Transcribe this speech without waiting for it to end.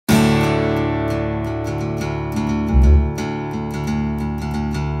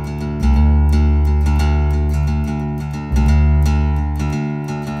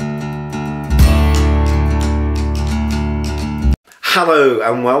Hello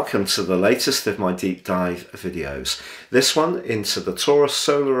and welcome to the latest of my deep dive videos. This one into the Taurus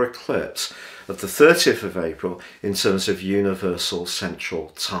solar eclipse of the 30th of April in terms of universal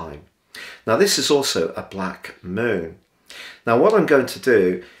central time. Now this is also a black moon. Now what I'm going to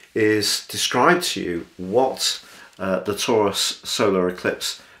do is describe to you what the Taurus solar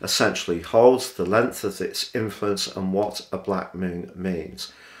eclipse essentially holds, the length of its influence and what a black moon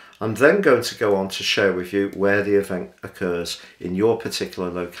means. I'm then going to go on to share with you where the event occurs in your particular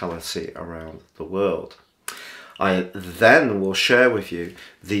locality around the world. I then will share with you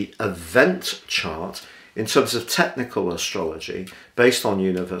the event chart in terms of technical astrology based on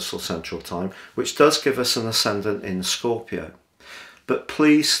universal central time, which does give us an ascendant in Scorpio. But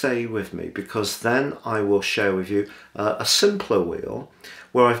please stay with me, because then I will share with you a simpler wheel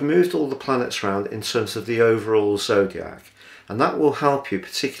where I've moved all the planets around in terms of the overall zodiac. And that will help you,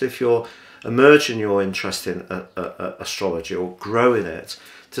 particularly if you're emerging your interest in astrology or growing it,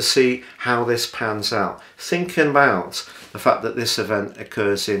 to see how this pans out. Thinking about the fact that this event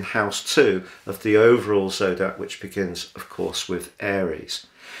occurs in house 2 of the overall zodiac, which begins, of course, with Aries.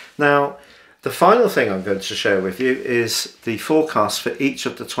 Now, the final thing I'm going to share with you is the forecast for each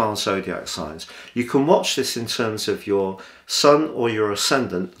of the 12 zodiac signs. You can watch this in terms of your sun or your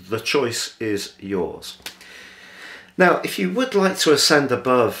ascendant. The choice is yours. Now, if you would like to ascend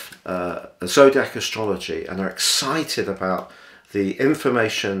above zodiac astrology and are excited about the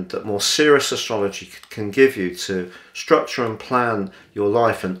information that more serious astrology can give you to structure and plan your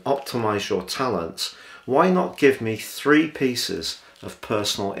life and optimize your talents, why not give me 3 pieces of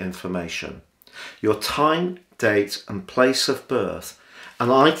personal information? Your time, date and place of birth,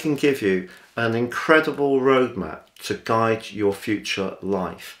 and I can give you an incredible roadmap to guide your future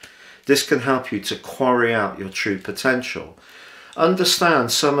life. This can help you to quarry out your true potential.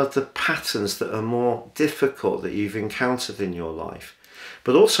 Understand some of the patterns that are more difficult that you've encountered in your life,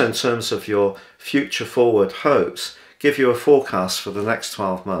 but also in terms of your future forward hopes, give you a forecast for the next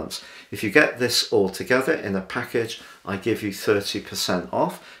 12 months. If you get this all together in a package, I give you 30%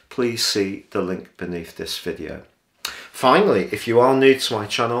 off. Please see the link beneath this video. Finally, if you are new to my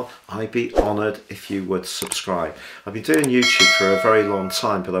channel, I'd be honoured if you would subscribe. I've been doing YouTube for a very long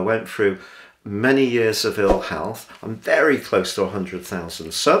time, but I went through many years of ill health. I'm very close to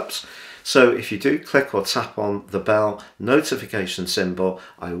 100,000 subs. So if you do click or tap on the bell notification symbol,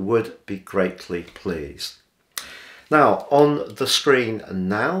 I would be greatly pleased. Now, on the screen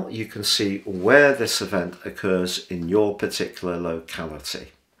now, you can see where this event occurs in your particular locality.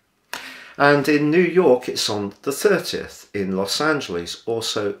 And in New York, it's on the 30th. In Los Angeles,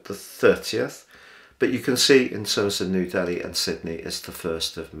 also the 30th. But you can see in terms of New Delhi and Sydney, it's the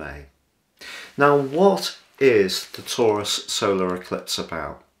 1st of May. Now, what is the Taurus solar eclipse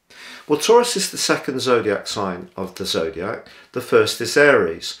about? Well, Taurus is the second zodiac sign of the zodiac. The first is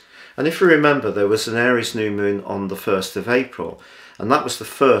Aries. And if you remember, there was an Aries new moon on the 1st of April. And that was the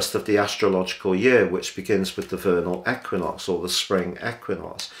first of the astrological year, which begins with the vernal equinox or the spring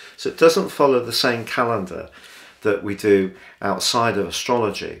equinox. So it doesn't follow the same calendar that we do outside of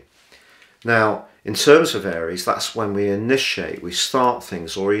astrology. Now, in terms of Aries, that's when we initiate, we start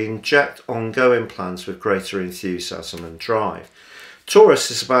things, or we inject ongoing plans with greater enthusiasm and drive. Taurus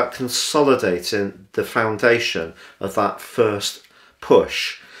is about consolidating the foundation of that first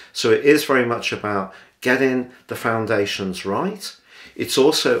push. So it is very much about getting the foundations right. It's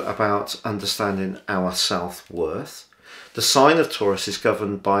also about understanding our self-worth. The sign of Taurus is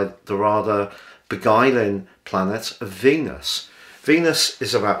governed by the rather beguiling planet of Venus. Venus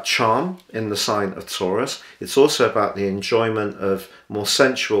is about charm in the sign of Taurus. It's also about the enjoyment of more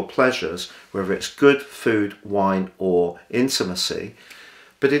sensual pleasures, whether it's good food, wine or intimacy.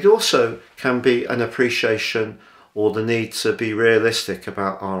 But it also can be an appreciation or the need to be realistic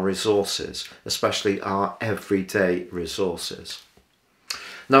about our resources, especially our everyday resources.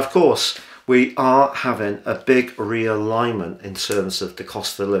 Now, of course, we are having a big realignment in terms of the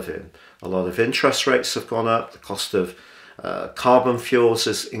cost of living. A lot of interest rates have gone up, the cost of carbon fuels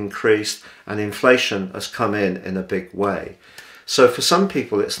has increased, and inflation has come in a big way. So for some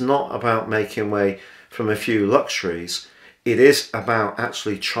people, it's not about making way from a few luxuries. It is about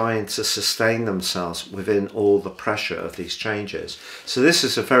actually trying to sustain themselves within all the pressure of these changes. So this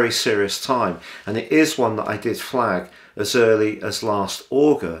is a very serious time, and it is one that I did flag as early as last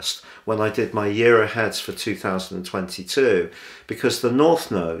August when I did my year aheads for 2022, because the North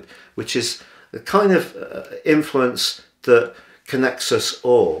Node, which is the kind of influence that connects us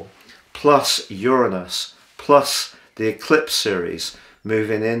all, plus Uranus, plus the Eclipse series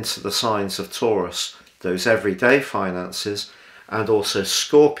moving into the signs of Taurus, those everyday finances, and also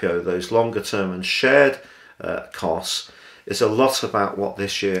Scorpio, those longer term and shared costs, is a lot about what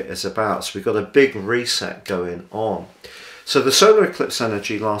this year is about. So we've got a big reset going on. So the solar eclipse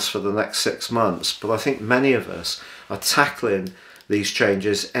energy lasts for the next 6 months, but I think many of us are tackling these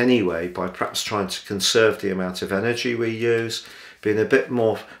changes anyway by perhaps trying to conserve the amount of energy we use, being a bit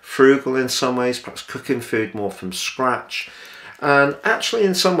more frugal in some ways, perhaps cooking food more from scratch. And actually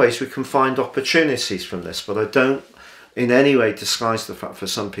in some ways we can find opportunities from this, but I don't in any way disguise the fact for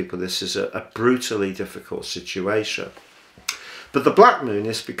some people this is a brutally difficult situation. But the black moon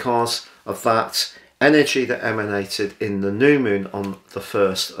is because of that energy that emanated in the new moon on the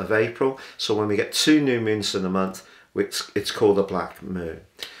 1st of April. So when we get 2 new moons in a month, it's called a black moon.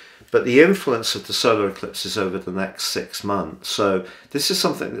 But the influence of the solar eclipse is over the next 6 months. So this is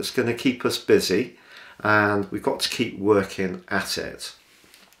something that's going to keep us busy, and we've got to keep working at it.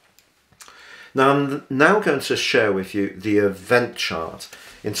 Now I'm now going to share with you the event chart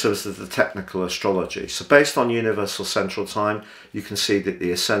in terms of the technical astrology. So based on Universal Central Time, you can see that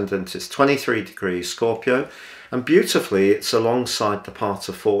the ascendant is 23 degrees Scorpio, and beautifully it's alongside the part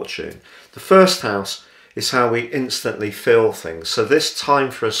of fortune. The first house is how we instantly feel things. So this time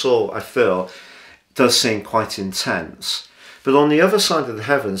for us all, I feel, does seem quite intense. But on the other side of the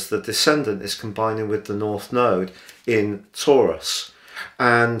heavens, the descendant is combining with the North Node in Taurus.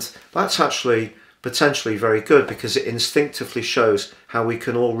 And that's actually potentially very good because it instinctively shows how we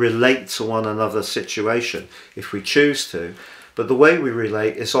can all relate to one another's situation if we choose to. But the way we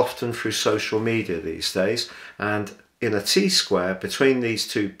relate is often through social media these days. And in a T-square between these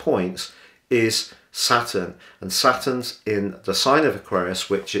 2 points is Saturn. And Saturn's in the sign of Aquarius,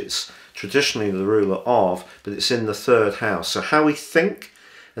 which it's traditionally the ruler of, but it's in the 3rd house. So how we think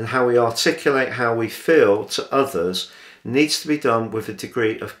and how we articulate how we feel to others needs to be done with a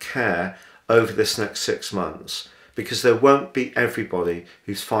degree of care over this next 6 months, because there won't be everybody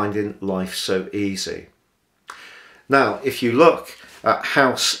who's finding life so easy. Now, if you look at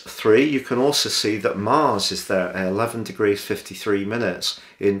house 3, you can also see that Mars is there at 11 degrees 53 minutes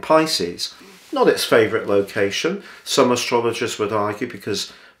in Pisces. Not its favourite location, some astrologers would argue,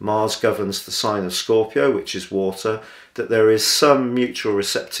 because Mars governs the sign of Scorpio, which is water, that there is some mutual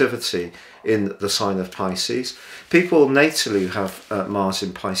receptivity in the sign of Pisces. People natally who have Mars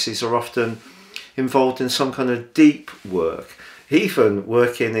in Pisces are often involved in some kind of deep work, even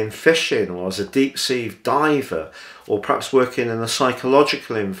working in fishing or as a deep sea diver, or perhaps working in a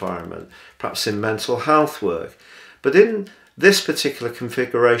psychological environment, perhaps in mental health work. But in this particular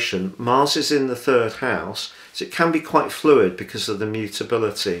configuration, Mars is in the 3rd house, so it can be quite fluid because of the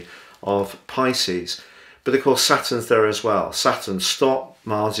mutability of Pisces. But of course Saturn's there as well. Saturn's stop,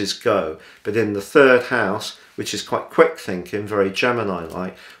 Mars is go. But in the 3rd house, which is quite quick thinking, very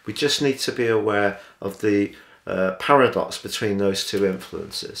Gemini-like, we just need to be aware of the paradox between those 2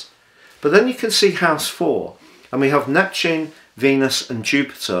 influences. But then you can see house 4, and we have Neptune, Venus and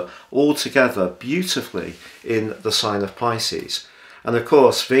Jupiter all together beautifully in the sign of Pisces. And of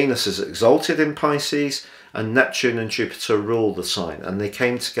course Venus is exalted in Pisces, and Neptune and Jupiter rule the sign, and they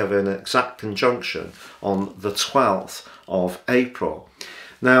came together in an exact conjunction on the 12th of April.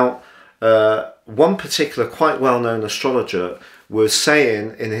 Now, one particular quite well-known astrologer was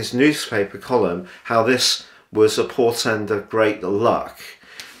saying in his newspaper column how this was a portend of great luck.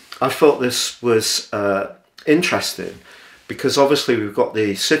 I thought this was interesting, because obviously we've got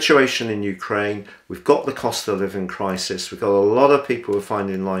the situation in Ukraine, we've got the cost of living crisis, we've got a lot of people who are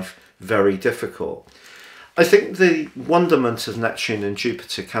finding life very difficult. I think the wonderment of Neptune and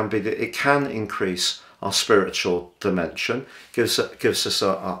Jupiter can be that it can increase our spiritual dimension, gives us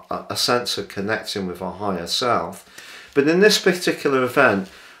a sense of connecting with our higher self. But in this particular event,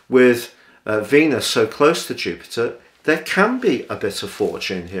 with Venus so close to Jupiter, there can be a bit of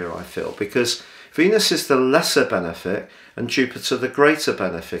fortune here, I feel, because Venus is the lesser benefic and Jupiter the greater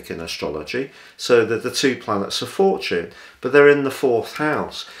benefic in astrology, so they're the 2 planets of fortune, but they're in the 4th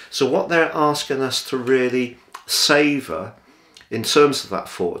house. So what they're asking us to really savour in terms of that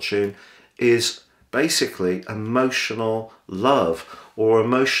fortune is basically emotional love or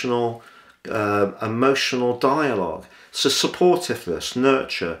emotional dialogue. So supportiveness,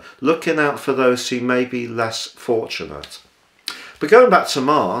 nurture, looking out for those who may be less fortunate. But going back to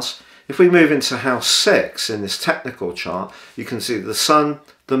Mars, if we move into house 6 in this technical chart, you can see the Sun,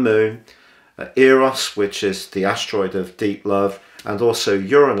 the Moon, Eros, which is the asteroid of deep love, and also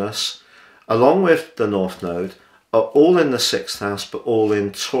Uranus, along with the North Node, are all in the 6th house, but all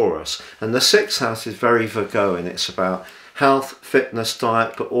in Taurus. And the 6th house is very Virgo, and it's about health, fitness,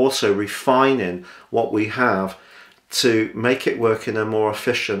 diet, but also refining what we have to make it work in a more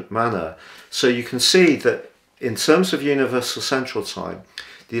efficient manner. So you can see that in terms of Universal Central Time,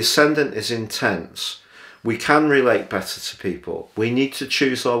 the ascendant is intense, We can relate better to people. We need to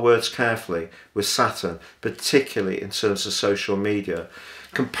choose our words carefully with Saturn, particularly in terms of social media.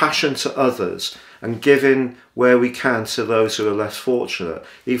 Compassion to others and giving where we can to those who are less fortunate,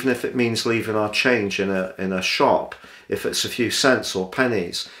 even if it means leaving our change in a shop, if it's a few cents or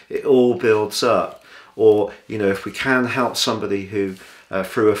pennies, it all builds up. Or, you know, if we can help somebody who,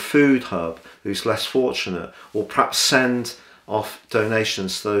 through a food hub, who's less fortunate, or perhaps send off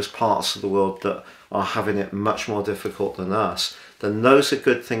donations to those parts of the world that are having it much more difficult than us, then those are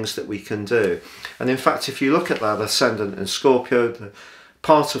good things that we can do. And in fact, if you look at that ascendant in Scorpio, the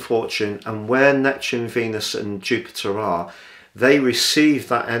part of fortune, and where Neptune, Venus and Jupiter are, they receive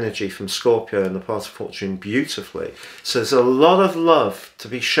that energy from Scorpio and the part of fortune beautifully. So there's a lot of love to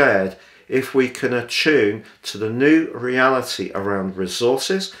be shared if we can attune to the new reality around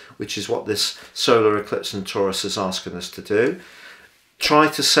resources, which is what this solar eclipse in Taurus is asking us to do. Try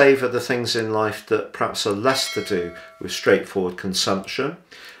to savour the things in life that perhaps are less to do with straightforward consumption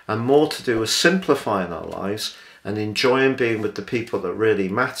and more to do with simplifying our lives and enjoying being with the people that really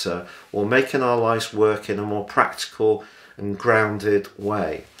matter, or making our lives work in a more practical and grounded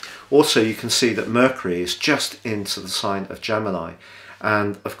way. Also, you can see that Mercury is just into the sign of Gemini,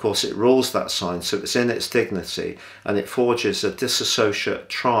 and of course it rules that sign, so it's in its dignity, and it forges a disassociate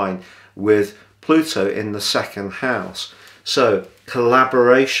trine with Pluto in the second house. So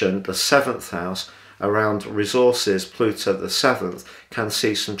collaboration, the seventh house, around resources, Pluto the seventh, can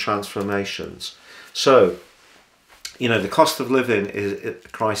see some transformations. So, you know, the cost of living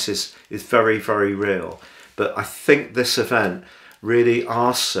crisis is very, very real. But I think this event really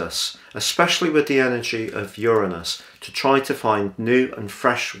asks us, especially with the energy of Uranus, to try to find new and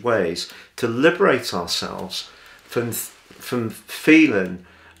fresh ways to liberate ourselves from feeling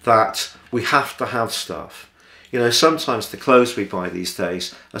that we have to have stuff. You know, sometimes the clothes we buy these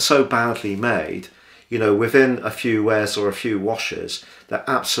days are so badly made, you know, within a few wears or a few washes, they're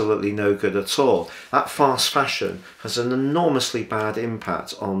absolutely no good at all. That fast fashion has an enormously bad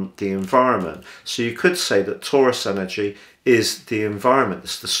impact on the environment. So you could say that Taurus energy is the environment,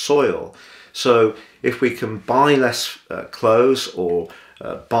 it's the soil. So if we can buy less clothes, or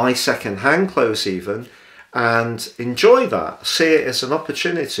buy second-hand clothes even, and enjoy that, see it as an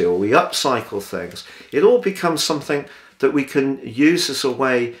opportunity, or we upcycle things, it all becomes something that we can use as a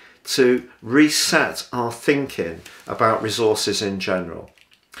way to reset our thinking about resources in general.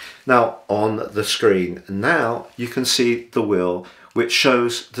 Now on the screen now you can see the wheel, which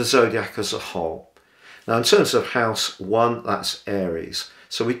shows the zodiac as a whole. Now in terms of house 1, that's Aries.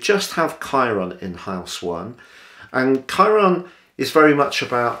 So we just have Chiron in house 1, and Chiron is very much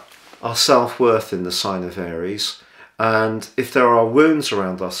about our self-worth in the sign of Aries, and if there are wounds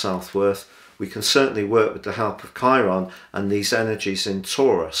around our self-worth, we can certainly work with the help of Chiron and these energies in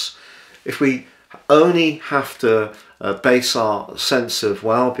Taurus. If we only have to base our sense of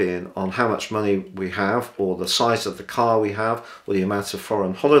well-being on how much money we have, or the size of the car we have, or the amount of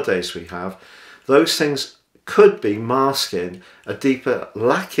foreign holidays we have, those things could be masking a deeper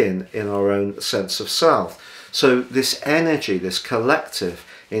lacking in our own sense of self. So this energy, this collective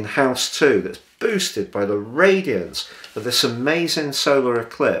in house 2 that's boosted by the radiance of this amazing solar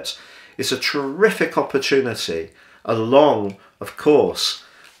eclipse is a terrific opportunity, along of course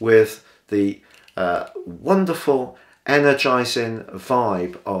with the wonderful energizing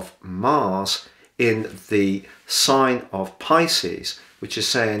vibe of Mars in the sign of Pisces, which is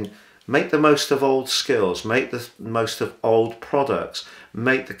saying make the most of old skills, make the most of old products,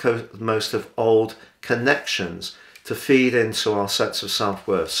 make the most of old connections to feed into our sense of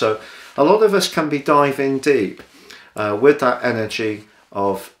self-worth. So a lot of us can be diving deep with that energy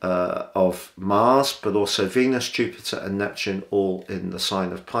of Mars, but also Venus, Jupiter and Neptune all in the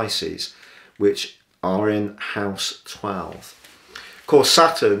sign of Pisces, which are in house 12. Of course,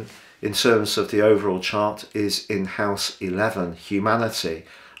 Saturn, in terms of the overall chart, is in house 11, humanity.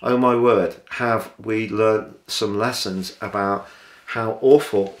 Oh my word, have we learned some lessons about how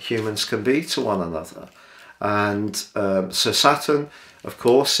awful humans can be to one another. And so Saturn, of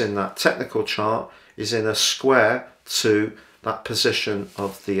course, in that technical chart, is in a square to that position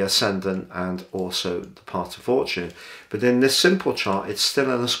of the ascendant and also the part of fortune. But in this simple chart, it's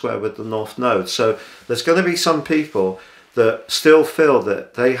still in a square with the North Node. So there's going to be some people that still feel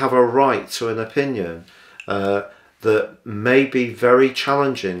that they have a right to an opinion that may be very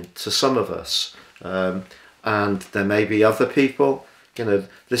challenging to some of us. And there may be other people, you know,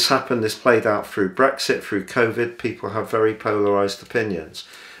 this played out through Brexit, through COVID, people have very polarized opinions.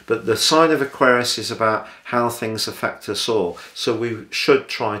 But the sign of Aquarius is about how things affect us all. So we should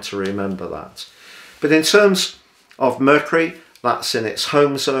try to remember that. But in terms of Mercury, That's in its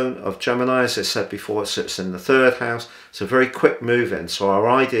home zone of Gemini. As I said before, it sits in the 3rd house. It's a very quick move in, so our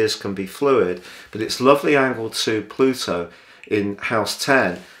ideas can be fluid, but it's lovely angled to Pluto in house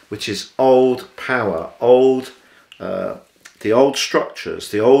 10, which is old power, the old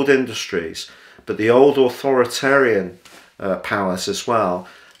structures, the old industries, but the old authoritarian powers as well.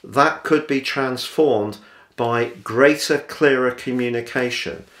 That could be transformed by greater, clearer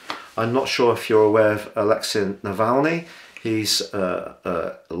communication. I'm not sure if you're aware of Alexei Navalny. He's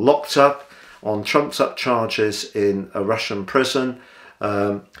locked up on trumped up charges in a Russian prison.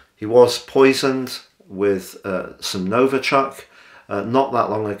 He was poisoned with some Novichok not that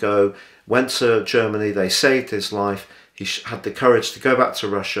long ago. Went to Germany, they saved his life. He had the courage to go back to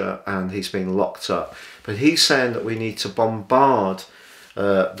Russia, and he's been locked up. But he's saying that we need to bombard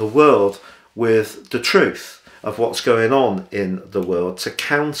the world with the truth of what's going on in the world to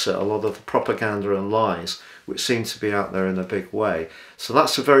counter a lot of the propaganda and lies which seem to be out there in a big way. So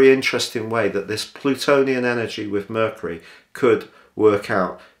that's a very interesting way that this Plutonian energy with Mercury could work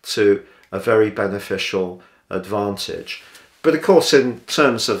out to a very beneficial advantage. But of course, in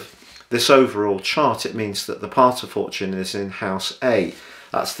terms of this overall chart, it means that the part of fortune is in house 8.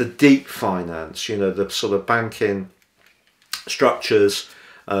 That's the deep finance, you know, the sort of banking structures,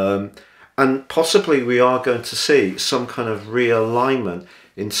 and possibly we are going to see some kind of realignment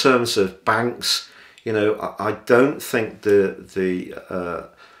in terms of banks. You know, I don't think the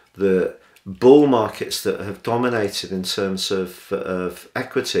bull markets that have dominated in terms of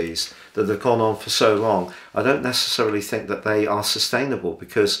equities that have gone on for so long, I don't necessarily think that they are sustainable,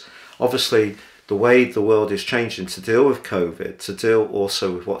 because obviously the way the world is changing to deal with COVID, to deal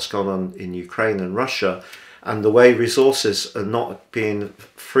also with what's gone on in Ukraine and Russia, and the way resources are not being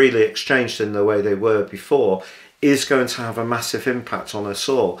freely exchanged in the way they were before, is going to have a massive impact on us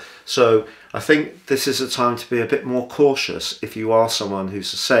all. So I think this is a time to be a bit more cautious if you are someone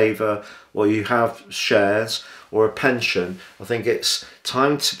who's a saver, or you have shares or a pension. I think it's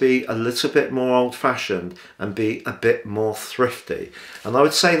time to be a little bit more old-fashioned and be a bit more thrifty. And I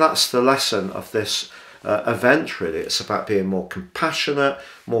would say that's the lesson of this event, really. It's about being more compassionate,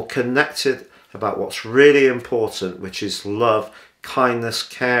 more connected about what's really important, which is love, kindness,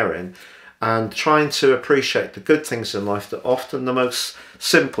 caring, and trying to appreciate the good things in life, that often the most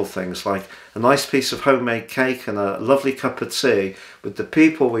simple things, like a nice piece of homemade cake and a lovely cup of tea with the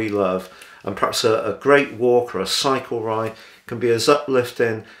people we love, and perhaps a great walk or a cycle ride, can be as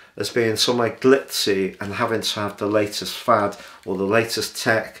uplifting as being somewhere glitzy and having to have the latest fad or the latest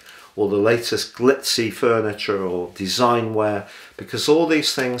tech or the latest glitzy furniture or design wear, because all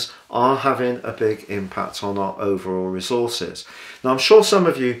these things are having a big impact on our overall resources. Now, I'm sure some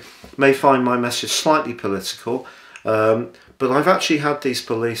of you may find my message slightly political, but I've actually had these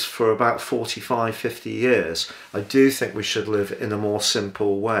beliefs for about 45, 50 years. I do think we should live in a more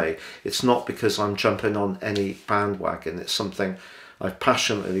simple way. It's not because I'm jumping on any bandwagon. It's something I've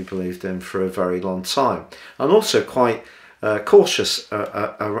passionately believed in for a very long time. I'm also quite cautious.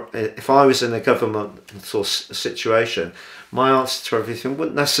 If I was in a government sort of situation, my answer to everything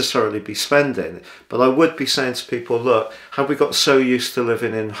wouldn't necessarily be spending, but I would be saying to people, look, have we got so used to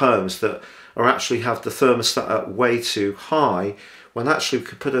living in homes that or actually have the thermostat at way too high, when actually we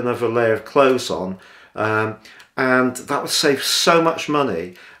could put another layer of clothes on, and that would save so much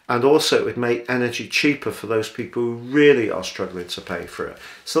money, and also it would make energy cheaper for those people who really are struggling to pay for it.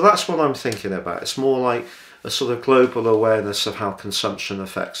 So that's what I'm thinking about. It's more like a sort of global awareness of how consumption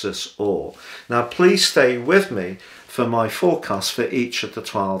affects us all. Now, please stay with me for my forecast for each of the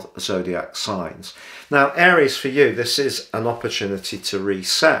 12 zodiac signs. Now, Aries, for you, this is an opportunity to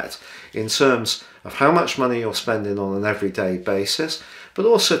reset in terms of how much money you're spending on an everyday basis, but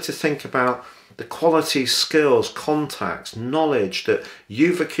also to think about the quality, skills, contacts, knowledge that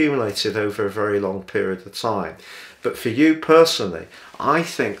you've accumulated over a very long period of time. But for you personally, I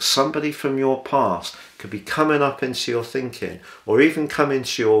think somebody from your past could be coming up into your thinking, or even come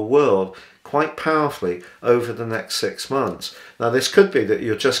into your world quite powerfully over the next 6 months. Now, this could be that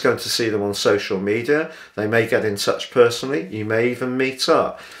you're just going to see them on social media. They may get in touch personally. You may even meet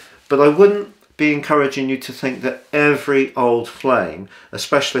up. But I wouldn't be encouraging you to think that every old flame,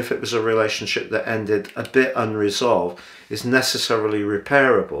 especially if it was a relationship that ended a bit unresolved, is necessarily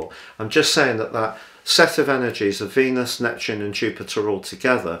repairable. I'm just saying that that set of energies of Venus, Neptune and Jupiter all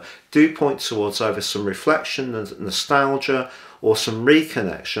together do point towards either some reflection and nostalgia, or some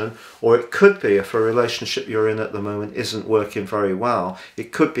reconnection, or it could be, if a relationship you're in at the moment isn't working very well,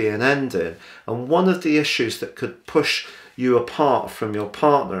 it could be an ending. And one of the issues that could push you apart from your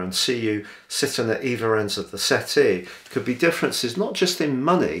partner and see you sitting at either ends of the settee could be differences not just in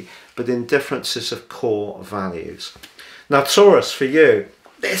money, but in differences of core values. Now Taurus, for you,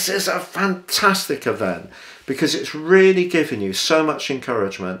 this is a fantastic event because it's really giving you so much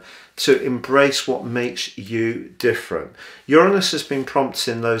encouragement to embrace what makes you different. Uranus has been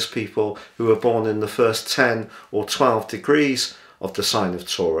prompting those people who are born in the first 10 or 12 degrees of the sign of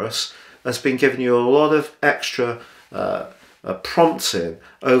Taurus, has been giving you a lot of extra prompting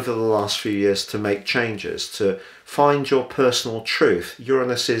over the last few years to make changes, to find your personal truth.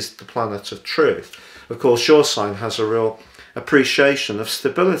 Uranus is the planet of truth. Of course, your sign has a real appreciation of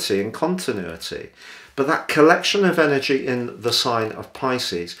stability and continuity. But that collection of energy in the sign of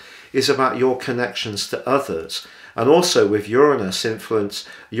Pisces is about your connections to others. And also with Uranus influence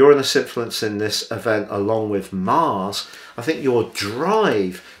in this event along with Mars, I think your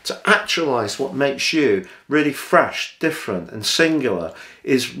drive to actualize what makes you really fresh, different and singular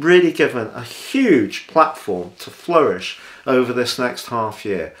is really given a huge platform to flourish over this next half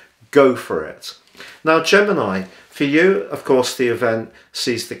year. Go for it. Now Gemini, for you, of course, the event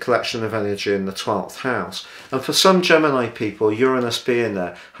sees the collection of energy in the 12th house. And for some Gemini people, Uranus being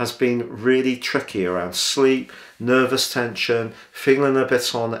there has been really tricky around sleep, nervous tension, feeling a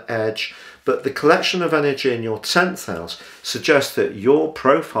bit on edge. But the collection of energy in your 10th house suggests that your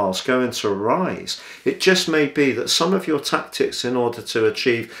profile's going to rise. It just may be that some of your tactics in order to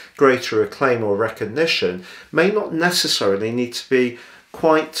achieve greater acclaim or recognition may not necessarily need to be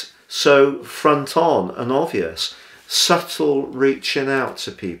quite so front on and obvious. Subtle reaching out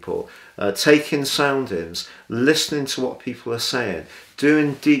to people, taking soundings, listening to what people are saying,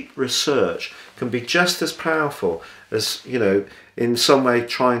 doing deep research can be just as powerful as, you know, in some way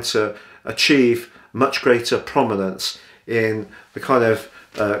trying to achieve much greater prominence in the kind of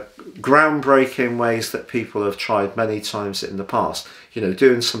groundbreaking ways that people have tried many times in the past. You know,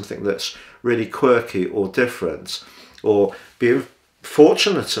 doing something that's really quirky or different, or being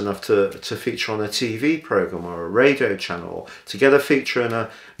fortunate enough to feature on a TV program or a radio channel, to get a feature in a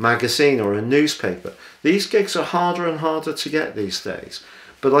magazine or a newspaper. These gigs are harder and harder to get these days,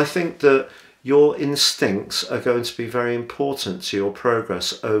 but I think that your instincts are going to be very important to your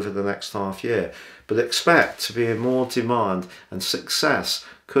progress over the next half year, but expect to be in more demand, and success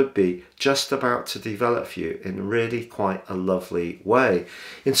could be just about to develop for you in really quite a lovely way.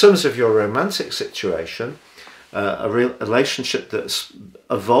 In terms of your romantic situation, a relationship that's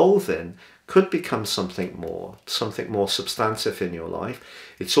evolving could become something more substantive in your life.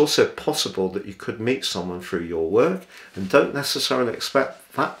 It's also possible that you could meet someone through your work, and don't necessarily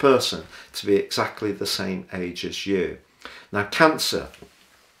expect that person to be exactly the same age as you. Now Cancer,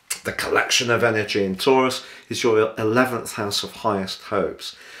 the collection of energy in Taurus is your 11th house of highest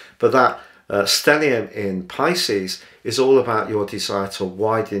hopes, but that stellium in Pisces is all about your desire to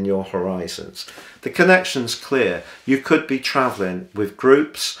widen your horizons. The connection's clear. You could be traveling with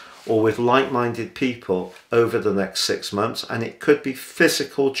groups or with like-minded people over the next 6 months, and it could be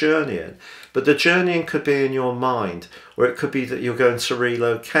physical journeying. But the journeying could be in your mind, or it could be that you're going to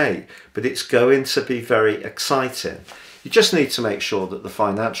relocate, but it's going to be very exciting. You just need to make sure that the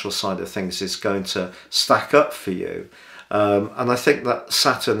financial side of things is going to stack up for you. And I think that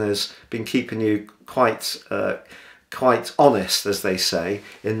Saturn has been keeping you quite honest, as they say,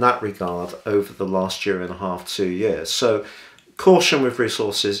 in that regard over the last year and a half, 2 years. So caution with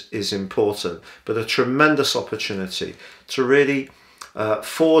resources is important, but a tremendous opportunity to really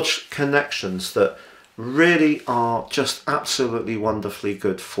forge connections that really are just absolutely wonderfully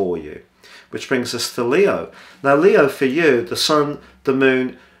good for you. Which brings us to Leo. Now Leo, for you, the Sun, the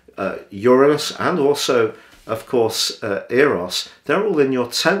Moon, Uranus, and also of course Eros, they're all in your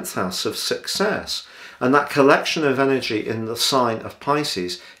 10th house of success. And that collection of energy in the sign of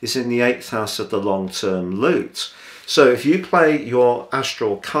Pisces is in the 8th house of the long-term loot. So if you play your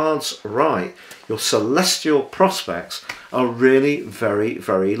astral cards right, your celestial prospects are really very,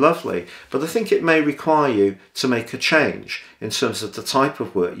 very lovely. But I think it may require you to make a change in terms of the type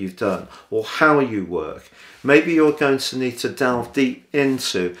of work you've done or how you work. Maybe you're going to need to delve deep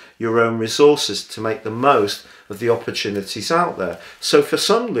into your own resources to make the most of the opportunities out there. So for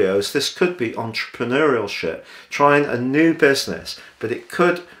some Leos, this could be entrepreneurship, trying a new business, but it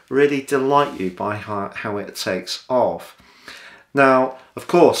could really delight you by how it takes off. Now, of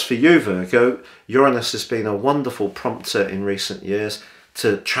course, for you, Virgo, Uranus has been a wonderful prompter in recent years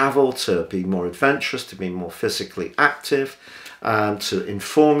to travel, to be more adventurous, to be more physically active, to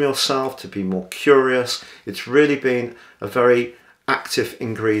inform yourself, to be more curious. It's really been a very active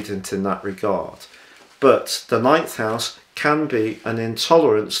ingredient in that regard. But the 9th house can be an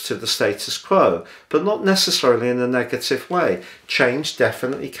intolerance to the status quo, but not necessarily in a negative way. Change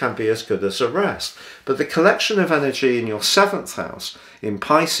definitely can be as good as a rest. But the collection of energy in your 7th house in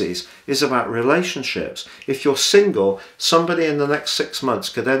Pisces is about relationships. If you're single, somebody in the next 6 months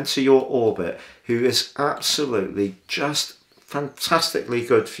could enter your orbit who is absolutely just fantastically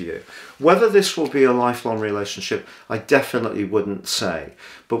good for you. Whether this will be a lifelong relationship, I definitely wouldn't say.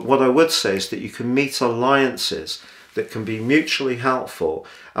 But what I would say is that you can meet alliances that can be mutually helpful.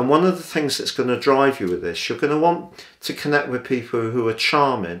 And one of the things that's going to drive you with this, you're going to want to connect with people who are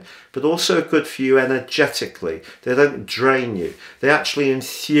charming, but also good for you energetically. They don't drain you. They actually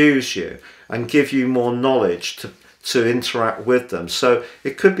enthuse you and give you more knowledge to interact with them. So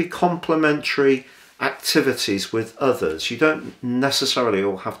it could be complementary activities with others. You don't necessarily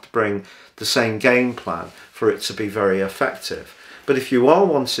all have to bring the same game plan for it to be very effective. But if you are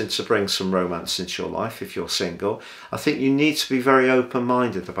wanting to bring some romance into your life, if you're single, I think you need to be very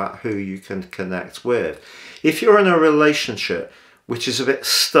open-minded about who you can connect with. If you're in a relationship which is a bit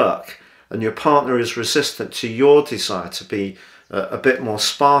stuck and your partner is resistant to your desire to be a bit more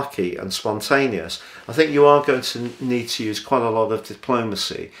sparky and spontaneous, I think you are going to need to use quite a lot of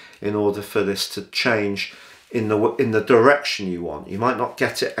diplomacy in order for this to change in the direction you want. You might not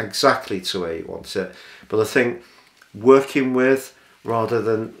get it exactly to where you want it, but I think working with rather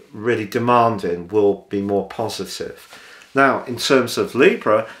than really demanding will be more positive. Now, in terms of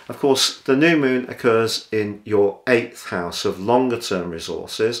Libra, of course, the new moon occurs in your 8th house of longer term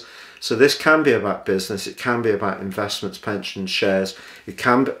resources. So this can be about business, it can be about investments, pensions, shares. It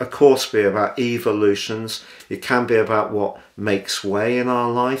can, of course, be about evolutions. It can be about what makes way in our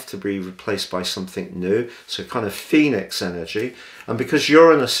life to be replaced by something new. So kind of phoenix energy. And because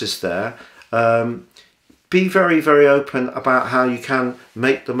Uranus is there, be very, very open about how you can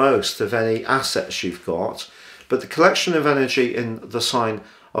make the most of any assets you've got. But the collection of energy in the sign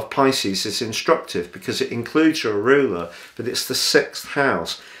of Pisces is instructive because it includes your ruler, but it's the 6th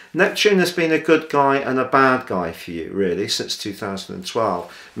house. Neptune has been a good guy and a bad guy for you, really, since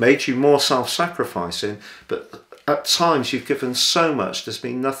 2012. Made you more self-sacrificing, but at times you've given so much, there's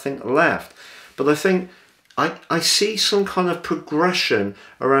been nothing left. But I think I see some kind of progression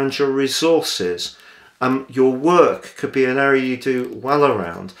around your resources. Your work could be an area you do well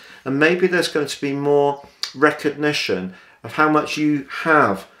around, and maybe there's going to be more recognition of how much you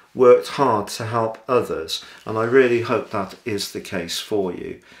have worked hard to help others, and I really hope that is the case for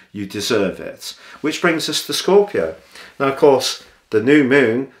you. You deserve it. Which brings us to Scorpio. Now, of course, the new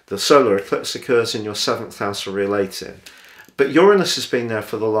moon, the solar eclipse, occurs in your 7th house of relating, but Uranus has been there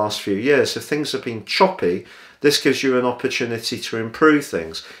for the last few years. If things have been choppy, this gives you an opportunity to improve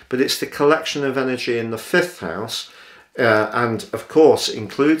things, but it's the collection of energy in the 5th house, and of course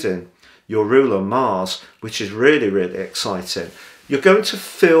including your ruler Mars, which is really, really exciting. You're going to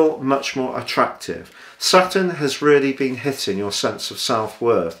feel much more attractive. Saturn has really been hitting your sense of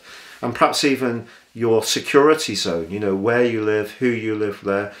self-worth and perhaps even your security zone, you know, where you live, who you live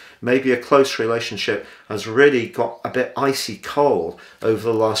there. Maybe a close relationship has really got a bit icy cold over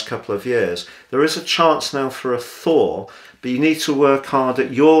the last couple of years. There is a chance now for a thaw, but you need to work hard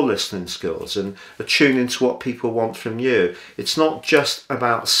at your listening skills and attune into what people want from you. It's not just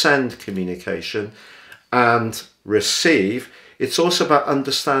about send communication and receive. It's also about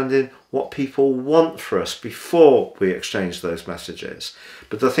understanding what people want for us before we exchange those messages.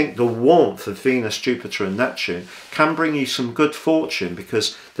 But I think the warmth of Venus, Jupiter and Neptune can bring you some good fortune,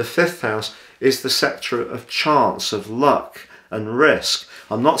 because the 5th house is the sector of chance, of luck and risk.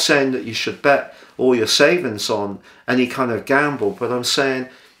 I'm not saying that you should bet all your savings on any kind of gamble, but I'm saying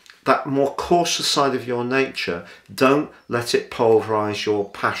that more cautious side of your nature, don't let it pulverize your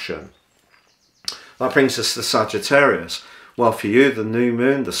passion. That brings us to Sagittarius. Well, for you, the new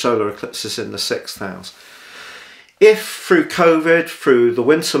moon, the solar eclipse is in the 6th house. If through COVID, through the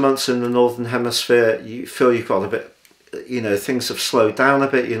winter months in the Northern Hemisphere, you feel you've got a bit, you know, things have slowed down a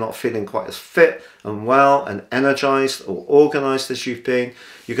bit, you're not feeling quite as fit and well and energized or organized as you've been,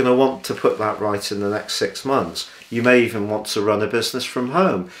 you're going to want to put that right in the next 6 months. You may even want to run a business from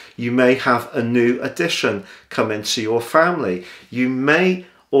home. You may have a new addition come into your family. You may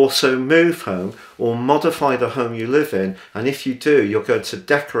also move home or modify the home you live in, and if you do, you're going to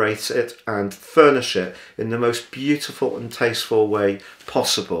decorate it and furnish it in the most beautiful and tasteful way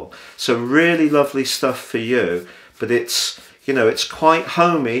possible. So really lovely stuff for you, but it's, you know, it's quite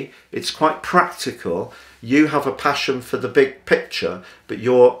homey, it's quite practical. You have a passion for the big picture, but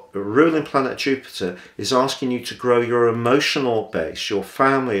your ruling planet Jupiter is asking you to grow your emotional base, your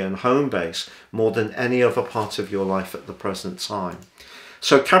family and home base, more than any other part of your life at the present time.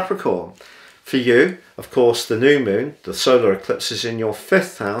 So Capricorn, For you, of course, the new moon, the solar eclipse, is in your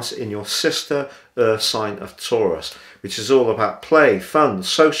 5th house, in your sister Earth sign of Taurus, which is all about play, fun,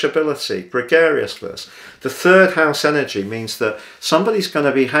 sociability, gregariousness. The 3rd house energy means that somebody's going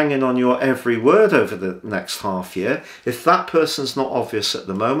to be hanging on your every word over the next half year. If that person's not obvious at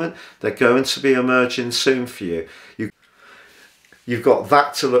the moment, they're going to be emerging soon for you. You've got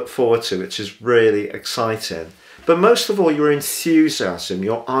that to look forward to, which is really exciting. But most of all, your enthusiasm,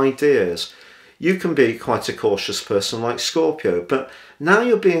 your ideas. You can be quite a cautious person like Scorpio, but now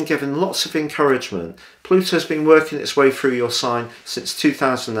you're being given lots of encouragement. Pluto's been working its way through your sign since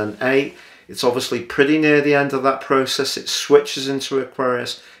 2008. It's obviously pretty near the end of that process. It switches into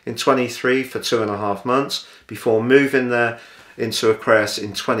Aquarius in 23 for 2.5 months before moving there into Aquarius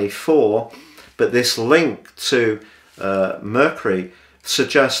in 24. But this link to Mercury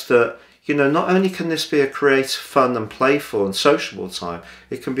suggests that, you know, not only can this be a creative, fun and playful and sociable time,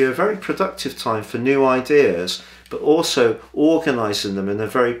 it can be a very productive time for new ideas, but also organising them in a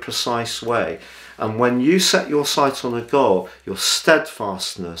very precise way. And when you set your sight on a goal, your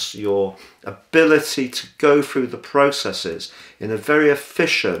steadfastness, your ability to go through the processes in a very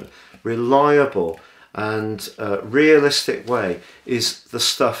efficient, reliable and realistic way is the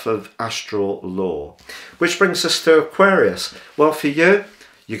stuff of astral law. Which brings us to Aquarius. Well, for you,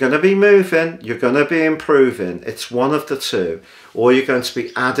 you're going to be moving, you're going to be improving. It's one of the two. Or you're going to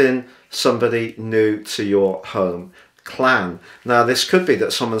be adding somebody new to your home clan. Now, this could be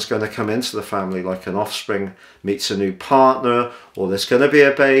that someone's going to come into the family, like an offspring meets a new partner, or there's going to be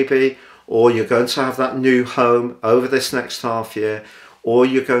a baby, or you're going to have that new home over this next half year, or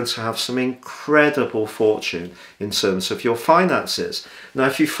you're going to have some incredible fortune in terms of your finances. Now,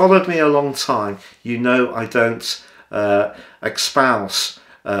 if you followed me a long time, you know I don't espouse,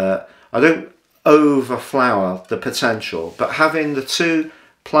 I don't overflower the potential, but having the 2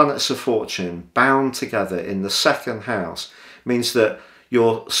 planets of fortune bound together in the 2nd house means that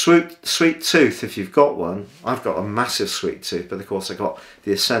your sweet tooth, if you've got one, I've got a massive sweet tooth, but of course I got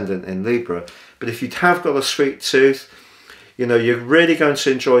the ascendant in Libra, but if you have got a sweet tooth, you know, you're really going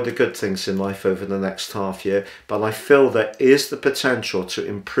to enjoy the good things in life over the next half year, but I feel there is the potential to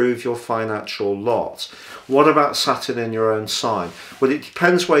improve your financial lot. What about Saturn in your own sign? Well, it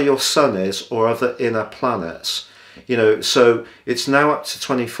depends where your sun is or other inner planets. You know, so it's now up to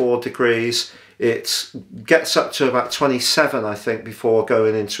 24 degrees. It gets up to about 27, I think, before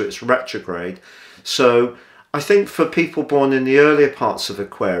going into its retrograde. So I think for people born in the earlier parts of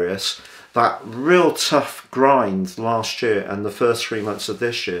Aquarius, that real tough grind last year and the first 3 months of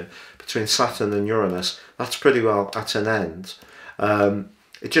this year between Saturn and Uranus, that's pretty well at an end.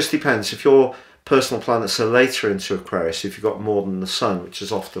 It just depends. If your personal planets are later into Aquarius, if you've got more than the sun, which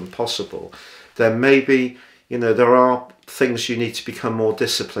is often possible, then maybe, you know, there are things you need to become more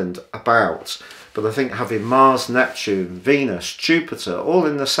disciplined about. But I think having Mars, Neptune, Venus, Jupiter, all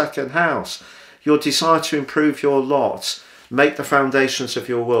in the 2nd house, your desire to improve your lot, make the foundations of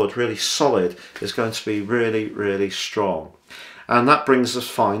your world really solid, is going to be really, really strong. And that brings us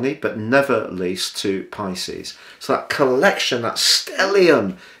finally, but never least, to Pisces. So that collection, that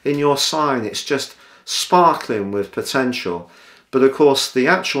stellium in your sign, it's just sparkling with potential. But of course, the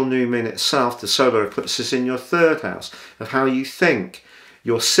actual new moon itself, the solar eclipse, is in your 3rd house of how you think,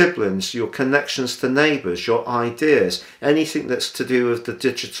 your siblings, your connections to neighbours, your ideas, anything that's to do with the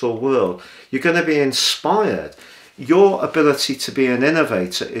digital world. You're going to be inspired. Your ability to be an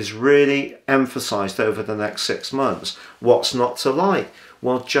innovator is really emphasised over the next 6 months. What's not to like?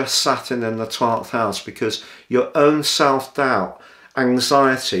 Well, just Saturn in the 12th house, because your own self-doubt,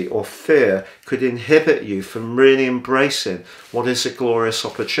 anxiety or fear could inhibit you from really embracing what is a glorious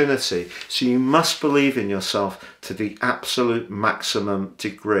opportunity. So you must believe in yourself to the absolute maximum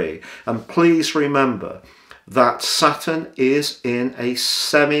degree. And please remember that Saturn is in a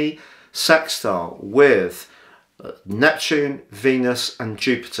semi-sextile with Neptune, Venus and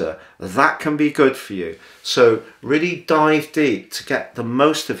Jupiter. That can be good for you. So really dive deep to get the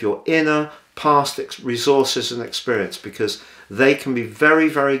most of your inner past resources and experience, because they can be very,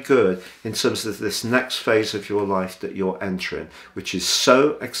 very good in terms of this next phase of your life that you're entering, which is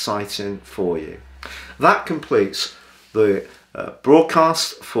so exciting for you. That completes the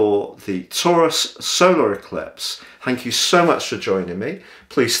broadcast for the Taurus solar eclipse. Thank you so much for joining me.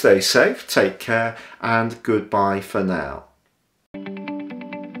 Please stay safe, take care, and goodbye for now.